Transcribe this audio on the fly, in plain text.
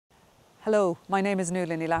Hello, my name is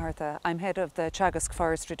Nuala Ní Lahartha. I'm head of the Teagasc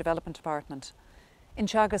Forestry Development Department. In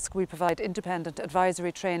Teagasc we provide independent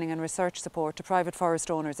advisory training and research support to private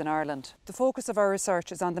forest owners in Ireland. The focus of our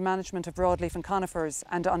research is on the management of broadleaf and conifers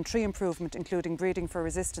and on tree improvement, including breeding for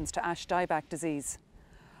resistance to ash dieback disease.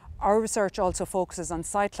 Our research also focuses on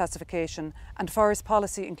site classification and forest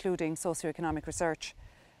policy, including socio-economic research.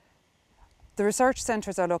 The research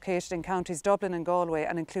centres are located in counties Dublin and Galway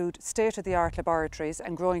and include state-of-the-art laboratories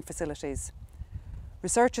and growing facilities.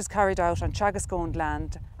 Research is carried out on Teagasc-owned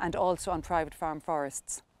land and also on private farm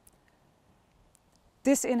forests.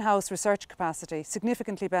 This in-house research capacity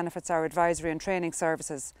significantly benefits our advisory and training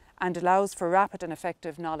services and allows for rapid and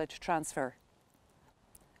effective knowledge transfer.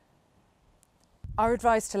 Our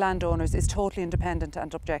advice to landowners is totally independent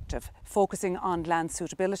and objective, focusing on land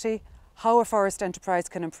suitability, how a forest enterprise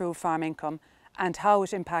can improve farm income and how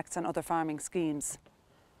it impacts on other farming schemes.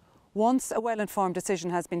 Once a well-informed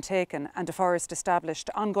decision has been taken and a forest established,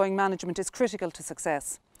 ongoing management is critical to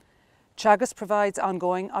success. Teagasc provides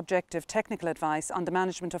ongoing, objective technical advice on the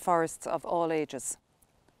management of forests of all ages.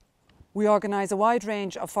 We organise a wide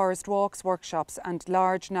range of forest walks, workshops and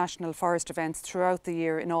large national forest events throughout the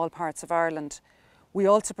year in all parts of Ireland. We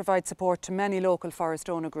also provide support to many local forest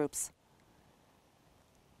owner groups.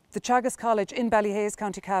 The Teagasc College in Ballyhaise,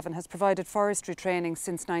 County Cavan has provided forestry training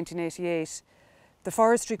since 1988. The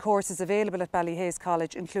forestry courses available at Ballyhaise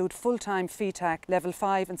College include full-time FETAC Level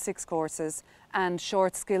 5 and 6 courses and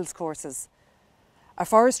short skills courses. A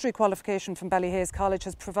forestry qualification from Ballyhaise College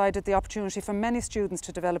has provided the opportunity for many students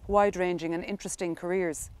to develop wide-ranging and interesting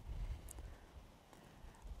careers.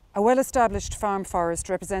 A well-established farm forest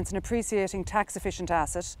represents an appreciating tax-efficient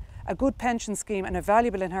asset, a good pension scheme and a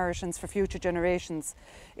valuable inheritance for future generations.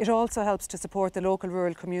 It also helps to support the local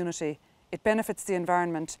rural community. It benefits the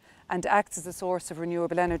environment and acts as a source of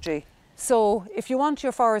renewable energy. So, if you want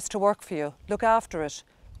your forest to work for you, look after it.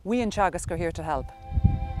 We in Teagasc are here to help.